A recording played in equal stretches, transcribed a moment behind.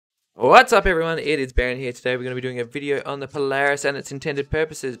What's up everyone, it is Baron here. Today we're going to be doing a video on the Polaris and its intended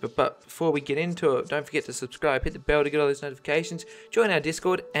purposes, but before we get into it, don't forget to subscribe, hit the bell to get all those notifications, join our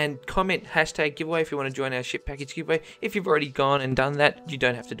Discord, and comment hashtag giveaway if you want to join our ship package giveaway. If you've already gone and done that, you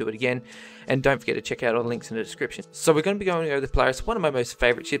don't have to do it again, and don't forget to check out all the links in the description. So we're going to be going over the Polaris, one of my most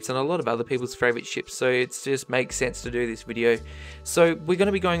favourite ships and a lot of other people's favourite ships, so it just makes sense to do this video. So we're going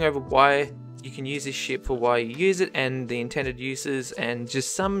to be going over why you can use this ship, for why you use it, and the intended uses, and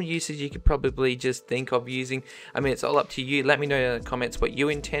just some uses you could probably just think of using. I mean, it's all up to you. Let me know in the comments what you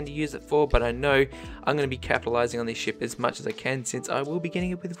intend to use it for, but I know I'm going to be capitalizing on this ship as much as I can, since I will be getting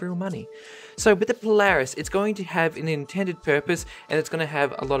it with real money. So with the Polaris, it's going to have an intended purpose, and it's going to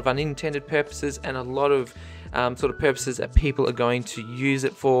have a lot of unintended purposes and a lot of sort of purposes that people are going to use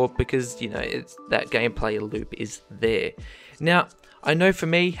it for, because, you know, it's that gameplay loop is there. Now, I know for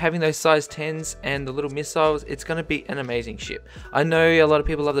me, having those size 10s and the little missiles, it's going to be an amazing ship. I know a lot of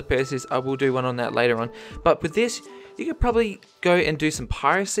people love the Perseus. I will do one on that later on. But with this, you could probably go and do some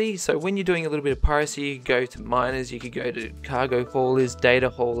piracy. So when you're doing a little bit of piracy, you could go to miners, you could go to cargo haulers,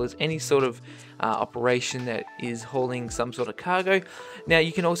 data haulers, any sort of operation that is hauling some sort of cargo. Now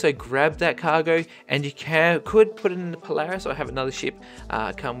you can also grab that cargo, and you could put it in the Polaris or have another ship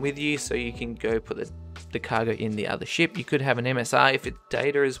come with you, so you can go put the cargo in the other ship. You could have an MSR if it's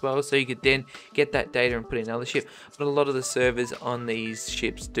data as well, so you could then get that data and put it in another ship. But a lot of the servers on these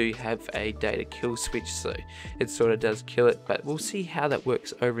ships do have a data kill switch, so it sort of does kill it, but we'll see how that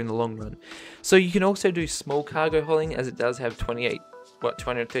works over in the long run. So you can also do small cargo hauling, as it does have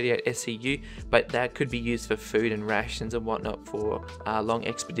 238 SCU, but that could be used for food and rations and whatnot for long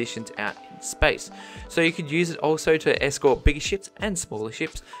expeditions out in space. So you could use it also to escort bigger ships and smaller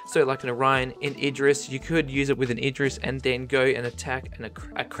ships. So like an Orion, in Idris, you could use it with an Idris and then go and attack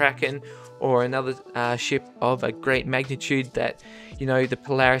a Kraken or another ship of a great magnitude that, you know, the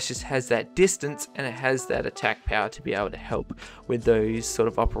Polaris just has that distance and it has that attack power to be able to help with those sort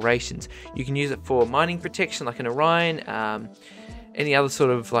of operations. You can use it for mining protection like an Orion, any other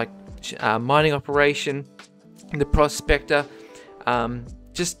sort of like mining operation, the Prospector,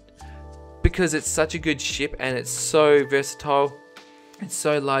 just because it's such a good ship and it's so versatile, it's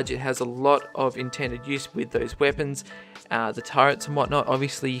so large, it has a lot of intended use with those weapons, the turrets and whatnot.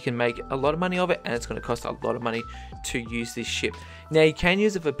 Obviously you can make a lot of money of it, and it's going to cost a lot of money to use this ship. Now you can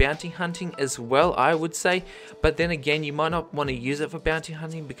use it for bounty hunting as well, I would say, but then again you might not want to use it for bounty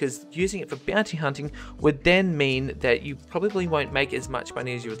hunting, because using it for bounty hunting would then mean that you probably won't make as much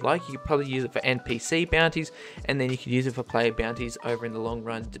money as you would like. You could probably use it for NPC bounties, and then you could use it for player bounties over in the long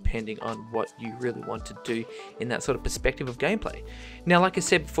run, depending on what you really want to do in that sort of perspective of gameplay. Now, like I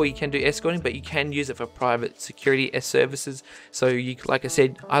said before, you can do escorting, but you can use it for private security services. So you, like I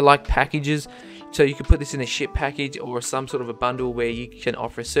said, I like packages, so you could put this in a ship package or some sort of a bundle where you can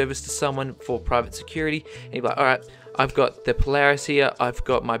offer a service to someone for private security, and you're like, alright, I've got the Polaris here, I've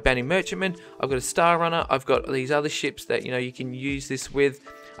got my bounty merchantman, I've got a Star Runner, I've got these other ships that, you know, you can use this with.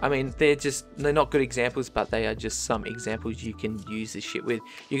 I mean, they're not good examples, but they are just some examples you can use this ship with.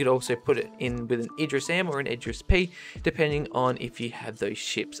 You could also put it in with an Idris M or an Idris P, depending on if you have those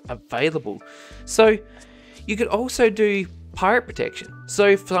ships available. So you could also do pirate protection. So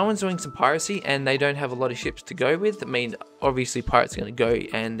if someone's doing some piracy and they don't have a lot of ships to go with, I mean, obviously pirates are going to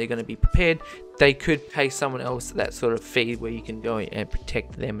go and they're going to be prepared. They could pay someone else that sort of fee where you can go and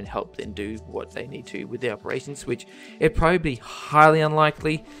protect them and help them do what they need to with their operations, which it'd probably be highly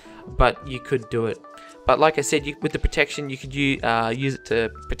unlikely, but you could do it. But like I said, with the protection, you could use it to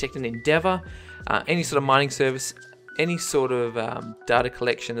protect an endeavor, any sort of mining service, any sort of data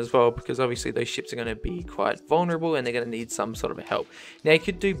collection as well, because obviously those ships are going to be quite vulnerable and they're going to need some sort of help. Now you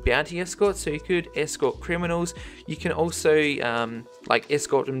could do bounty escorts, so you could escort criminals. You can also like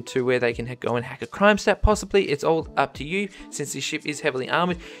escort them to where they can go and hack a crime stat possibly. It's all up to you, since this ship is heavily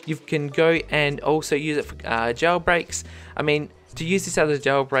armored. You can go and also use it for jailbreaks. I mean, to use this as a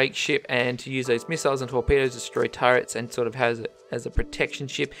jailbreak ship and to use those missiles and torpedoes to destroy turrets and sort of has it as a protection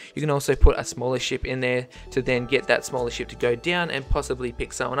ship, you can also put a smaller ship in there to then get that smaller ship to go down and possibly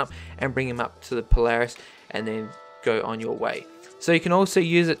pick someone up and bring him up to the Polaris and then go on your way. So you can also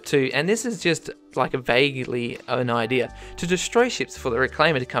use it to, and this is just like a vaguely an idea, to destroy ships for the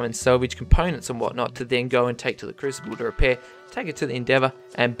Reclaimer to come and salvage components and whatnot to then go and take to the Crucible to repair, take it to the Endeavor,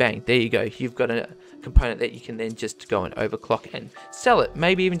 and bang, there you go. You've got a component that you can then just go and overclock and sell it.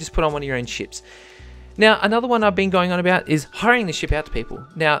 Maybe even just put on one of your own ships. Now, another one I've been going on about is hiring the ship out to people.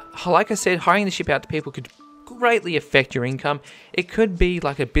 Now, like I said, hiring the ship out to people could greatly affect your income. It could be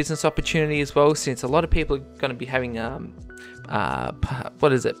like a business opportunity as well, since a lot of people are going to be having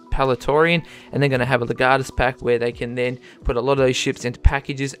Palatorian, and they're going to have a Legatus pack where they can then put a lot of those ships into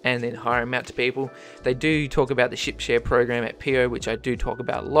packages and then hire them out to people. They do talk about the ship share program at PO, which I do talk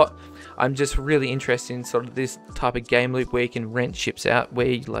about a lot. I'm just really interested in sort of this type of game loop where you can rent ships out, where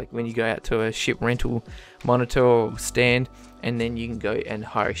you, like when you go out to a ship rental monitor or stand, and then you can go and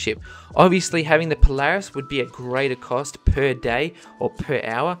hire a ship. Obviously, having the Polaris would be a greater cost per day or per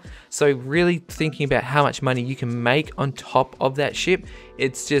hour. So really thinking about how much money you can make on top of that ship,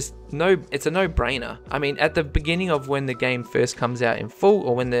 it's a no-brainer. I mean, at the beginning of when the game first comes out in full,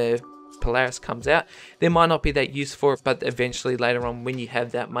 or when the Polaris comes out, there might not be that use for it, but eventually later on, when you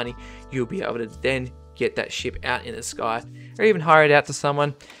have that money, you'll be able to then get that ship out in the sky, or even hire it out to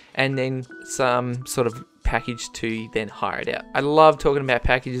someone, and then some sort of package to then hire it out. I love talking about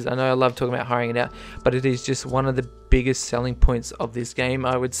packages. I know I love talking about hiring it out, but it is just one of the biggest selling points of this game.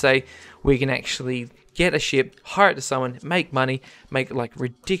 I would say we can actually get a ship, hire it to someone, make money, make like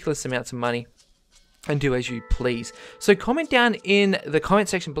ridiculous amounts of money, and do as you please. So comment down in the comment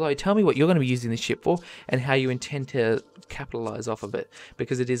section below, tell me what you're going to be using this ship for and how you intend to capitalize off of it,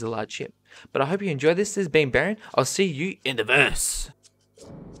 because it is a large ship. But I hope you enjoyed this. This has been Baron. I'll see you in the verse.